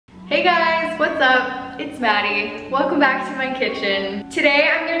Hey guys, what's up? It's Maddie. Welcome back to my kitchen. Today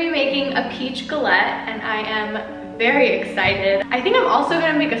I'm gonna be making a peach galette and I am very excited. I think I'm also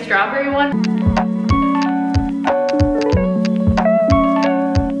gonna make a strawberry one.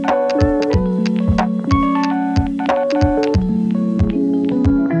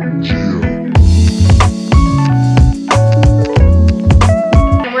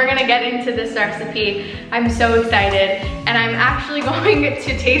 This recipe. I'm so excited and I'm actually going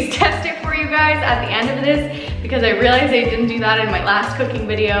to taste test it for you guys at the end of this because I realized I didn't do that in my last cooking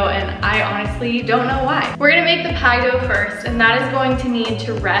video and I honestly don't know why. We're gonna make the pie dough first and that is going to need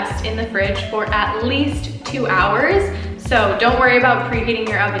to rest in the fridge for at least 2 hours. So don't worry about preheating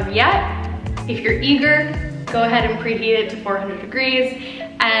your oven yet. If you're eager, go ahead and preheat it to 400 degrees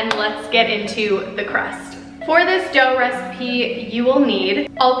and let's get into the crust. For this dough recipe, you will need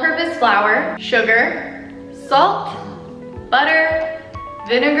all-purpose flour, sugar, salt, butter,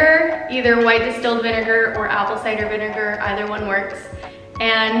 vinegar, either white distilled vinegar or apple cider vinegar, either one works,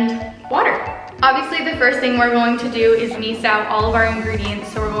 and water. Obviously, the first thing we're going to do is measure out all of our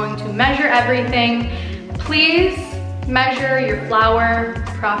ingredients, so we're going to measure everything. Please measure your flour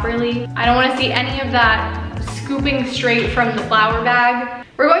properly. I don't want to see any of that scooping straight from the flour bag.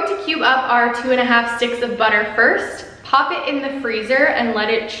 We're going to cube up our 2.5 sticks of butter first, pop it in the freezer and let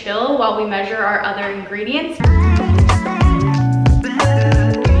it chill while we measure our other ingredients.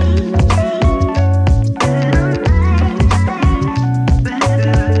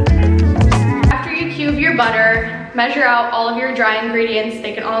 After you cube your butter, measure out all of your dry ingredients.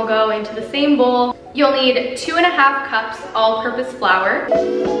 They can all go into the same bowl. You'll need 2.5 cups all-purpose flour.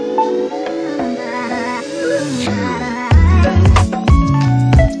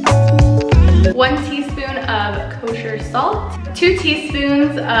 1 teaspoon of kosher salt, 2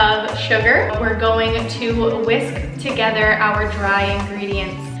 teaspoons of sugar. We're going to whisk together our dry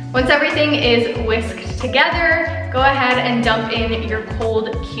ingredients. Once everything is whisked together, go ahead and dump in your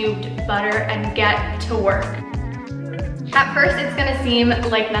cold cubed butter and get to work. At first, it's gonna seem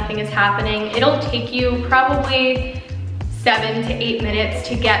like nothing is happening. It'll take you probably 7 to 8 minutes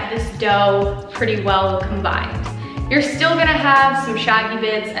to get this dough pretty well combined. You're still gonna have some shaggy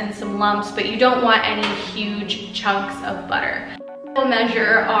bits and some lumps, but you don't want any huge chunks of butter. We'll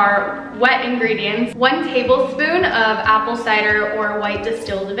measure our wet ingredients, 1 tablespoon of apple cider or white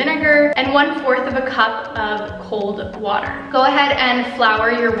distilled vinegar, and 1/4 of a cup of cold water. Go ahead and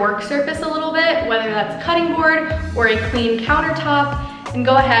flour your work surface a little bit, whether that's a cutting board or a clean countertop, and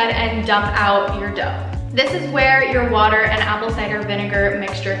go ahead and dump out your dough. This is where your water and apple cider vinegar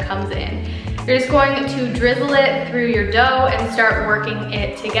mixture comes in. You're just going to drizzle it through your dough and start working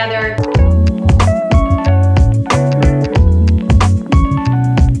it together.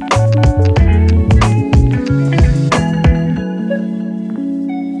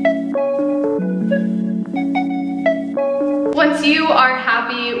 Once you are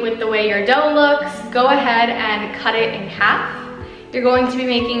happy with the way your dough looks, go ahead and cut it in half. You're going to be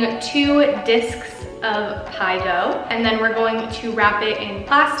making 2 discs of pie dough, and then we're going to wrap it in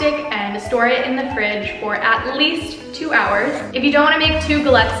plastic and store it in the fridge for at least 2 hours. If you don't want to make 2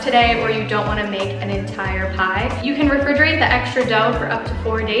 galettes today or you don't want to make an entire pie, you can refrigerate the extra dough for up to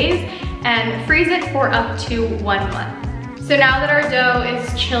 4 days and freeze it for up to 1 month. So now that our dough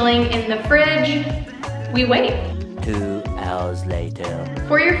is chilling in the fridge, we wait. 2 hours later.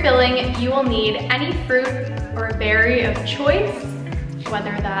 For your filling, you will need any fruit or berry of choice,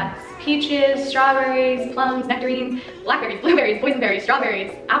 whether that's peaches, strawberries, plums, nectarines, blackberries, blueberries, boysenberries,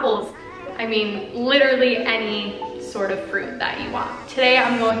 strawberries, apples. I mean, literally any sort of fruit that you want. Today,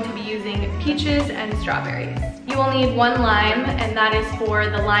 I'm going to be using peaches and strawberries. You will need 1 lime, and that is for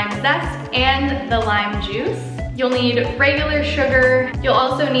the lime zest and the lime juice. You'll need regular sugar. You'll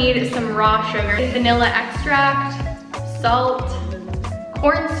also need some raw sugar, vanilla extract, salt,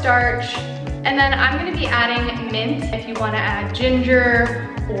 cornstarch, and then I'm gonna be adding mint if you wanna add ginger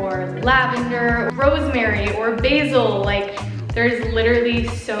or lavender, rosemary or basil. Like, there's literally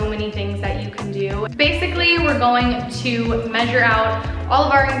so many things that you can do. Basically, we're going to measure out all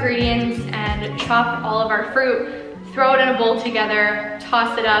of our ingredients and chop all of our fruit, throw it in a bowl together,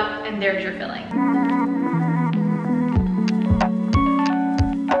 toss it up, and there's your filling.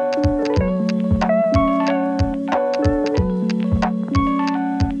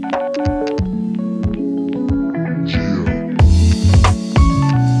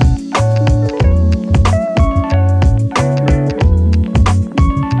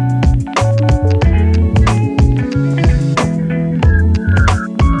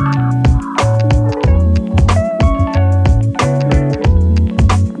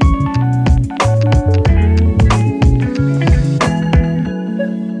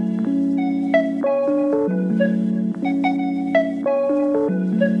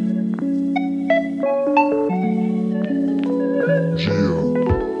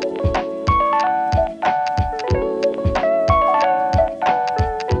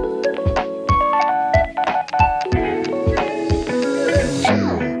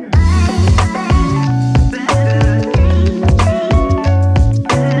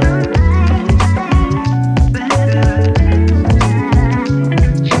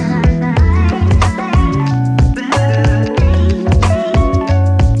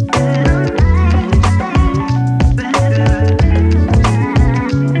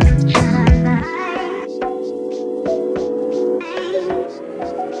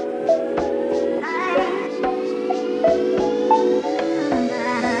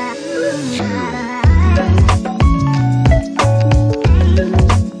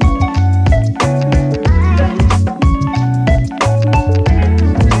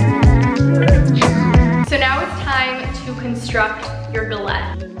 construct your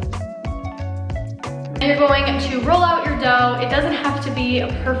galette. And you're going to roll out your dough. It doesn't have to be a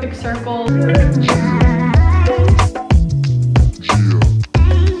perfect circle.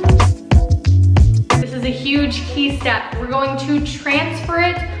 This is a huge key step. We're going to transfer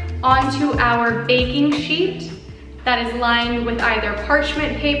it onto our baking sheet that is lined with either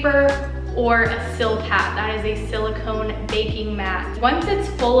parchment paper or a Sil-Pat. That is a silicone baking mat. Once it's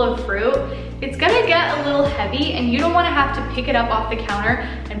full of fruit, it's gonna get a little heavy and you don't wanna have to pick it up off the counter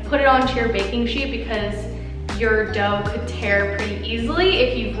and put it onto your baking sheet because your dough could tear pretty easily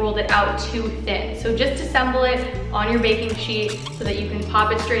if you've rolled it out too thin. So just assemble it on your baking sheet so that you can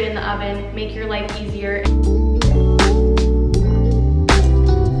pop it straight in the oven, make your life easier.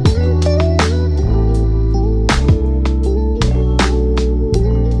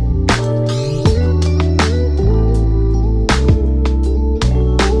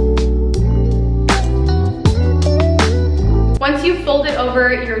 Once you fold it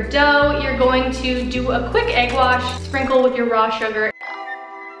over your dough, you're going to do a quick egg wash, sprinkle with your raw sugar.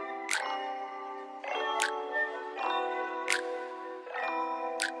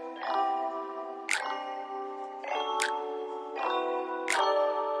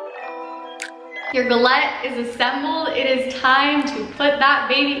 Your galette is assembled. It is time to put that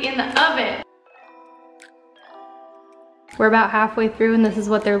baby in the oven. We're about halfway through and this is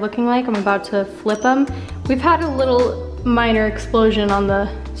what they're looking like. I'm about to flip them. We've had a little minor explosion on the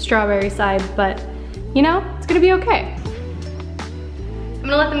strawberry side, but you know, it's gonna be okay. I'm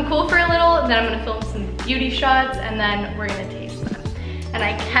gonna let them cool for a little, and then I'm gonna film some beauty shots, and then we're gonna taste them. And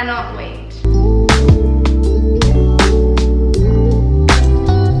I cannot wait.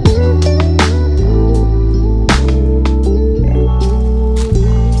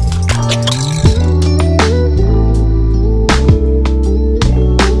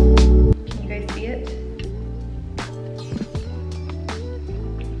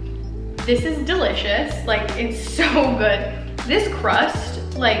 This is delicious, like it's so good. This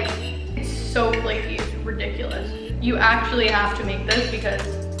crust, like it's so flaky, it's ridiculous. You actually have to make this because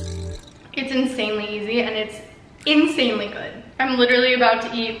it's insanely easy and it's insanely good. I'm literally about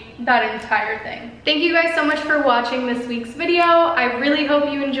to eat that entire thing. Thank you guys so much for watching this week's video. I really hope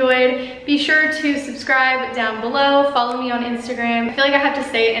you enjoyed. Be sure to subscribe down below, follow me on Instagram. I feel like I have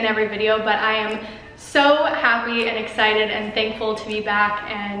to say it in every video, but I am so happy and excited and thankful to be back,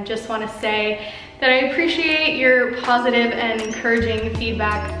 and just want to say that I appreciate your positive and encouraging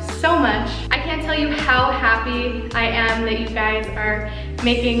feedback so much. I can't tell you how happy I am that you guys are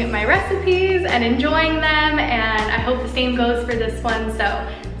making my recipes and enjoying them, and I hope the same goes for this one.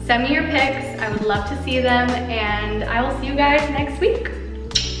 So send me your pics, I would love to see them, and I will see you guys next week.